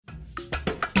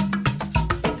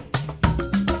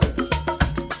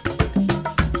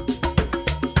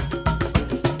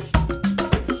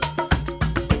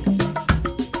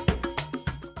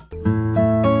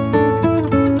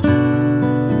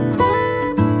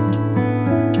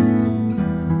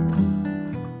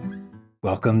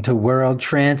Welcome to World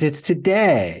Transits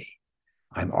Today.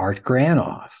 I'm Art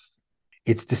Granoff.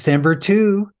 It's December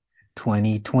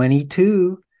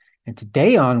 2022, and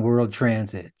today on World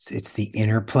Transits, it's the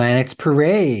Inner Planets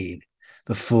Parade,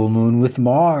 the full moon with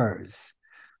Mars,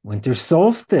 winter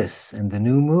solstice and the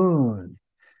new moon,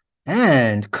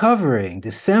 and covering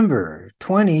December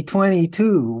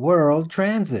 2022 World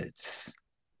Transits.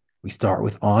 We start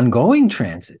with ongoing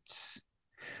transits.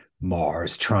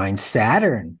 Mars trines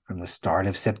Saturn from the start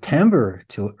of September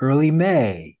till early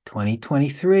May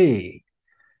 2023,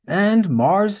 and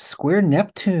Mars square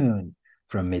Neptune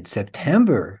from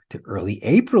mid-September to early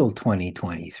April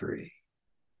 2023.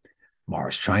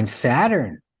 Mars trines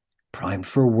Saturn, primed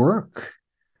for work,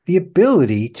 the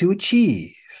ability to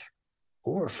achieve,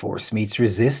 or force meets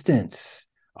resistance,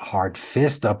 a hard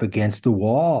fist up against the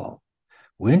wall,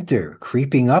 winter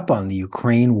creeping up on the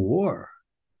Ukraine war.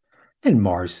 And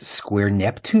Mars square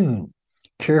Neptune,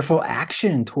 careful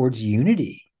action towards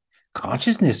unity,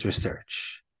 consciousness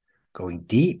research, going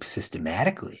deep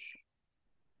systematically.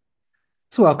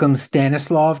 So welcome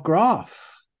Stanislav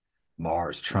Grof.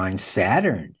 Mars trines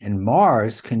Saturn and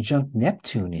Mars conjunct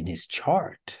Neptune in his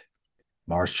chart.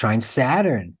 Mars trines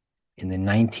Saturn in the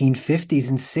 1950s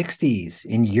and 60s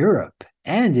in Europe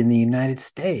and in the United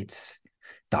States.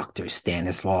 Dr.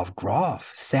 Stanislav Grof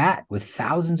sat with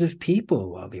thousands of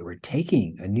people while they were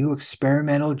taking a new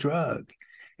experimental drug,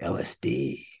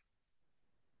 LSD.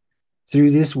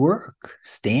 Through this work,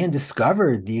 Stan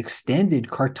discovered the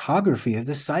extended cartography of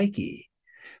the psyche,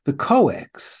 the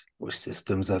COEX, or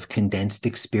systems of condensed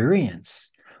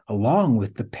experience, along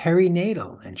with the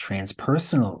perinatal and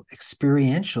transpersonal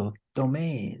experiential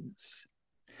domains.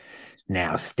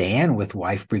 Now Stan, with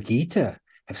wife Brigitte,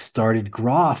 have started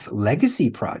Grof Legacy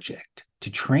Project to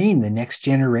train the next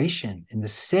generation in the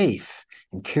safe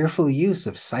and careful use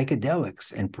of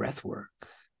psychedelics and breathwork.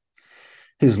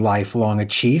 His lifelong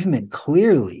achievement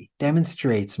clearly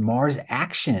demonstrates Mars'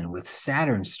 action with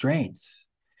Saturn strength,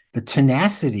 the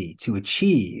tenacity to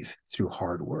achieve through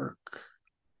hard work.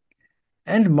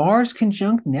 And Mars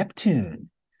conjunct Neptune,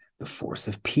 the force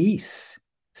of peace,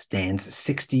 stands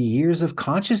 60 years of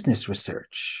consciousness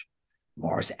research.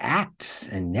 Mars acts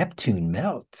and Neptune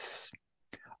melts.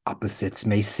 Opposites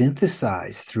may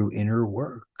synthesize through inner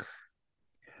work.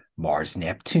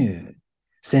 Mars-Neptune,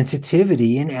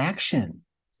 sensitivity in action,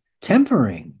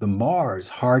 tempering the Mars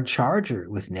hard charger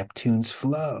with Neptune's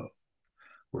flow,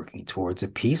 working towards a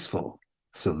peaceful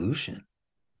solution.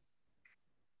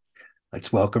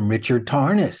 Let's welcome Richard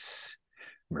Tarnas.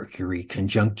 Mercury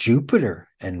conjunct Jupiter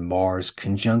and Mars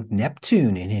conjunct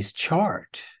Neptune in his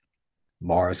chart.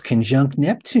 Mars conjunct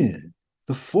Neptune,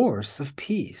 the force of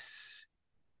peace.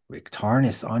 Rick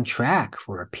Tarnas on track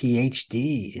for a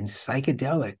PhD in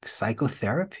psychedelic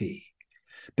psychotherapy.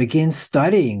 Begins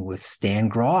studying with Stan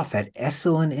Grof at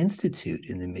Esalen Institute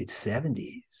in the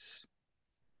mid-70s.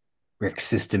 Rick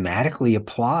systematically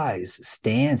applies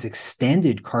Stan's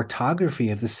extended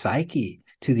cartography of the psyche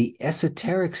to the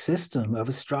esoteric system of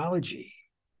astrology.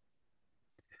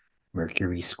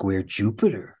 Mercury square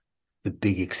Jupiter, the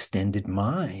big extended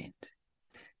mind.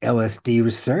 LSD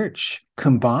research,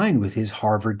 combined with his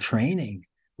Harvard training,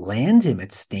 land him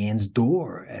at Stan's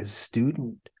door as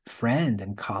student, friend,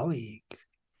 and colleague.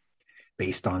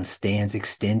 Based on Stan's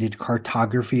extended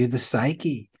cartography of the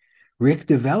psyche, Rick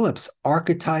develops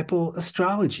archetypal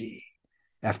astrology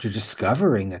after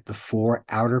discovering that the 4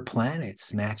 outer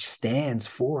planets match Stan's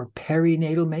 4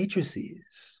 perinatal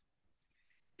matrices.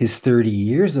 His 30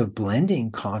 years of blending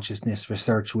consciousness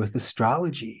research with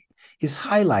astrology is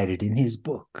highlighted in his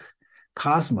book,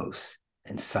 Cosmos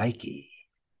and Psyche.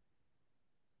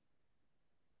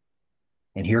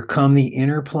 And here come the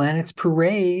Inner Planets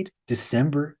Parade,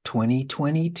 December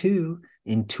 2022,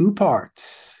 in 2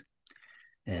 parts.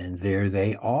 And there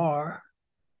they are.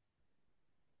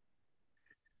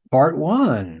 Part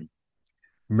 1.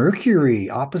 Mercury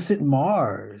opposite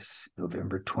Mars,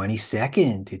 November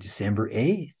 22nd to December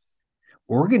 8th.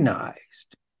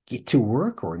 Organized, get to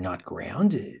work or not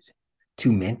grounded,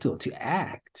 too mental to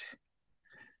act.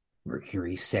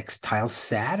 Mercury sextile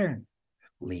Saturn,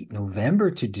 late November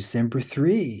to December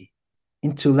 3.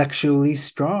 Intellectually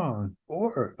strong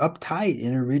or uptight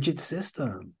in a rigid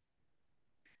system.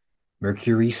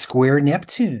 Mercury square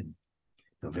Neptune,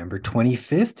 November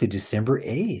 25th to December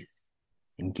 8th.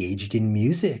 Engaged in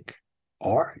music,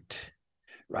 art,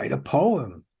 write a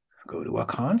poem, go to a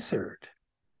concert.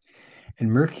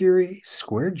 And Mercury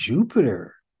square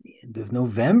Jupiter, the end of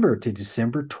November to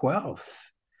December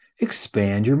 12th.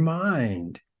 Expand your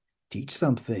mind, teach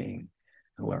something,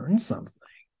 learn something.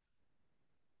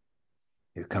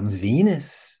 Here comes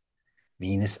Venus,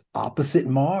 Venus opposite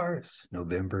Mars,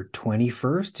 November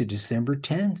 21st to December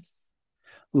 10th.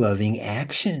 Loving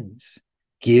actions,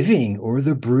 giving or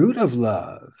the brood of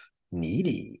love,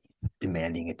 needy,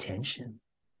 demanding attention.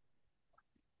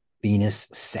 Venus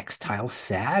sextile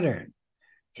Saturn,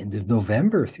 end of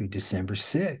November through December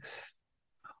 6th,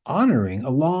 honoring a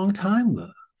long time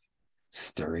love,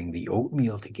 stirring the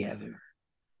oatmeal together,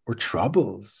 or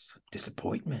troubles,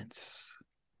 disappointments.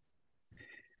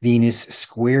 Venus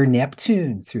square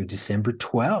Neptune through December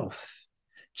 12th,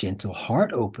 gentle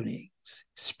heart openings,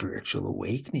 spiritual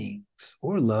awakenings,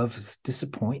 or love's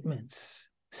disappointments,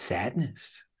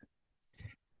 sadness.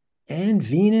 And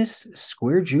Venus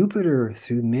square Jupiter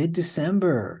through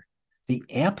mid-December, the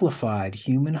amplified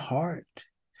human heart,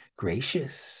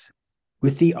 gracious,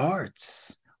 with the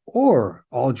arts, or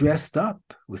all dressed up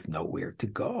with nowhere to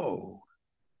go.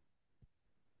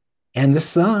 And the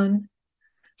Sun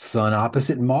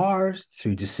opposite Mars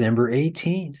through December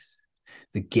 18th,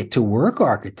 the get to work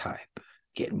archetype,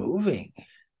 get moving,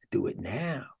 do it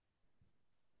now.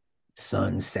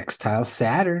 Sun sextile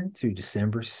Saturn through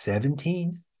December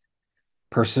 17th,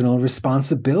 personal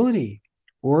responsibility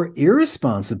or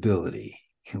irresponsibility.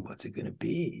 What's it going to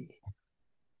be?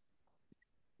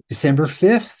 December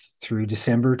 5th through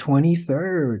December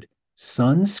 23rd,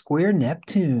 Sun square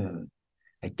Neptune,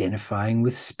 identifying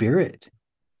with spirit,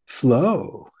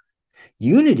 flow,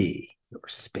 unity, or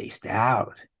spaced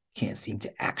out, can't seem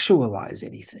to actualize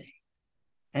anything.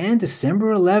 And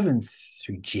December 11th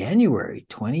through January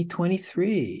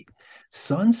 2023,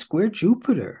 Sun square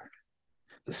Jupiter,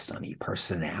 the sunny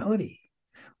personality,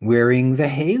 wearing the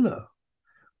halo,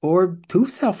 or too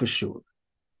self-assured,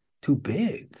 too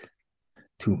big,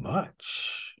 too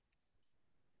much.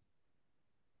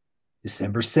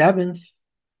 December 7th,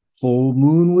 full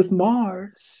moon with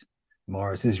Mars.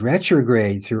 Mars is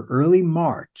retrograde through early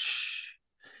March.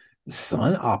 The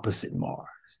Sun opposite Mars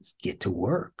is get to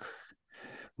work.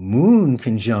 Moon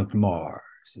conjunct Mars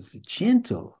is a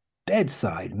gentle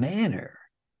bedside manner.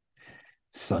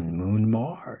 Sun, Moon,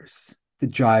 Mars, the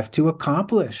drive to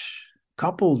accomplish,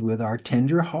 coupled with our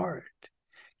tender heart,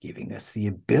 giving us the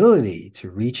ability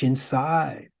to reach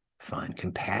inside, find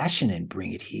compassion, and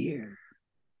bring it here.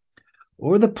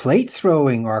 Or the plate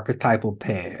throwing archetypal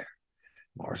pair,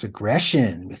 Mars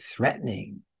aggression with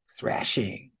threatening,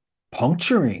 thrashing,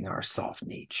 puncturing our soft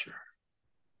nature.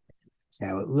 That's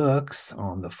how it looks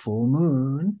on the full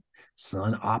moon,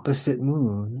 Sun opposite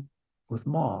Moon with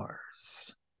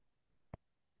Mars.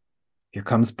 Here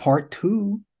comes part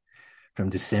 2. From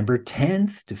December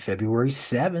 10th to February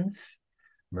 7th,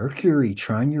 Mercury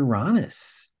trine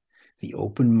Uranus, the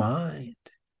open mind,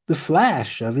 the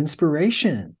flash of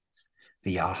inspiration,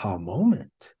 the aha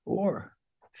moment, or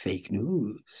fake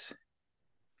news.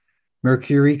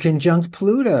 Mercury conjunct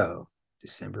Pluto,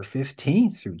 December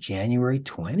 15th through January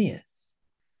 20th.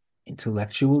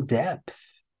 Intellectual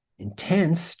depth,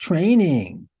 intense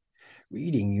training,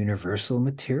 reading universal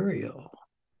material.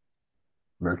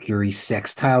 Mercury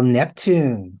sextile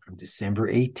Neptune from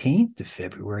December 18th to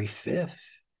February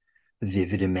 5th.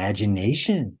 Vivid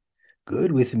imagination,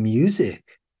 good with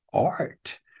music,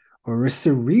 art, or a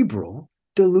cerebral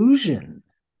delusion.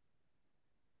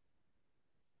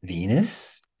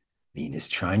 Venus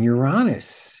trine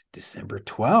Uranus, December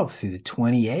 12th through the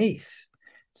 28th.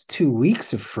 It's 2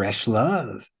 weeks of fresh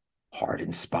love,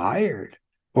 heart-inspired,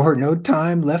 or no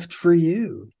time left for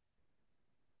you.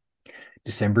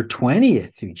 December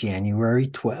 20th through January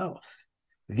 12th,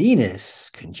 Venus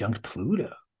conjunct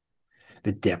Pluto,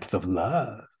 the depth of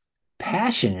love,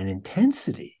 passion and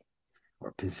intensity,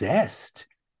 or possessed,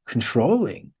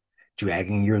 controlling,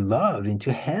 dragging your love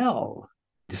into hell.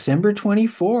 December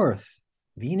 24th,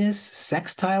 Venus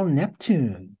sextile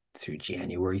Neptune through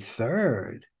January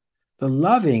 3rd, the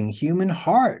loving human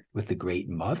heart with the Great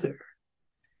Mother,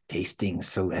 tasting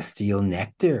celestial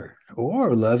nectar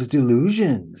or love's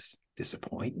delusions,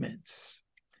 disappointments,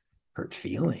 hurt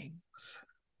feelings.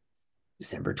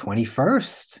 December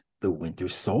 21st, the winter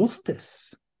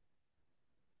solstice.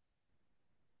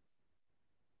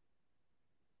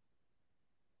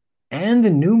 And the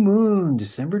new moon,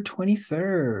 December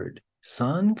 23rd,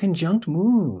 Sun conjunct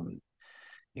Moon.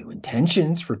 New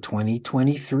intentions for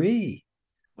 2023.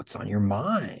 What's on your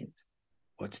mind?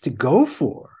 What's to go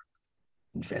for?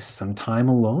 Invest some time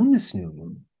alone this new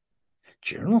moon.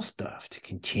 Journal stuff to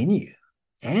continue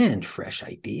and fresh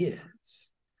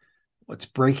ideas. What's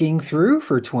breaking through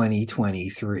for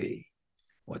 2023?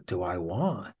 What do I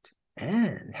want?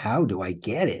 And how do I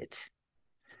get it?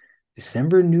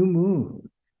 December new moon.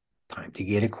 Time to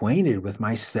get acquainted with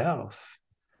myself.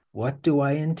 What do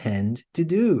I intend to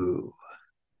do?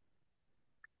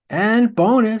 And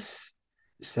bonus,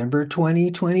 December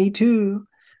 2022,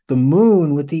 the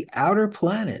moon with the outer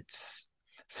planets,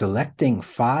 selecting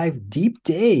 5 deep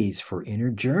days for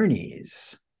inner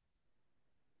journeys.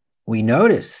 We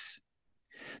notice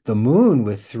the moon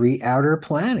with 3 outer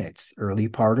planets, early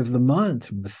part of the month,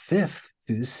 from the 5th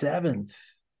through the 7th.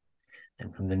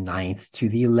 And from the 9th to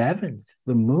the 11th,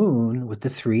 the moon with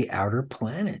the 3 outer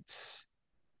planets.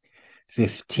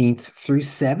 15th through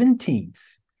 17th,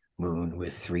 moon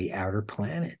with 3 outer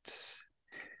planets.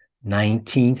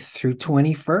 19th through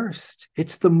 21st,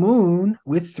 it's the moon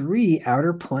with 3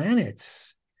 outer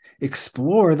planets.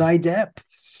 Explore thy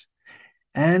depths.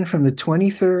 And from the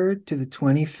 23rd to the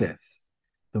 25th,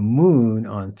 the moon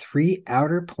on 3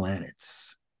 outer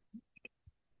planets.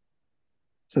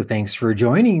 So thanks for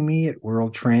joining me at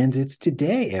World Transits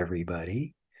Today,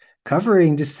 everybody,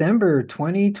 covering December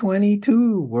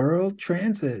 2022 World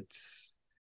Transits.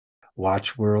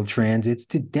 Watch World Transits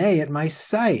today at my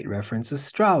site, Reference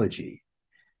Astrology.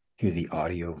 Hear the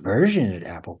audio version at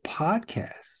Apple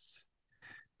Podcasts.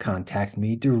 Contact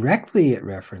me directly at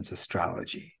Reference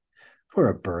Astrology for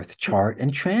a birth chart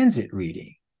and transit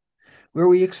reading, where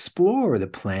we explore the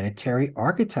planetary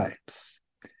archetypes,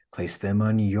 place them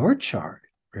on your chart,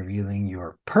 revealing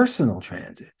your personal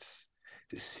transits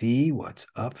to see what's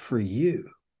up for you.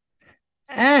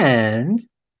 And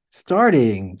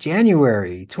starting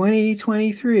January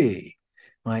 2023,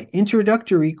 my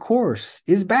introductory course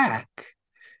is back.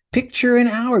 Picture an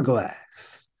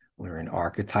hourglass. Learn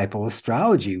archetypal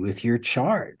astrology with your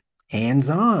chart,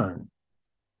 hands-on.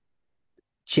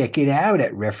 Check it out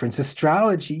at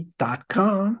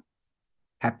referenceastrology.com.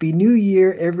 Happy New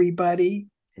Year, everybody,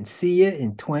 and see you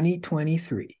in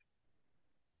 2023.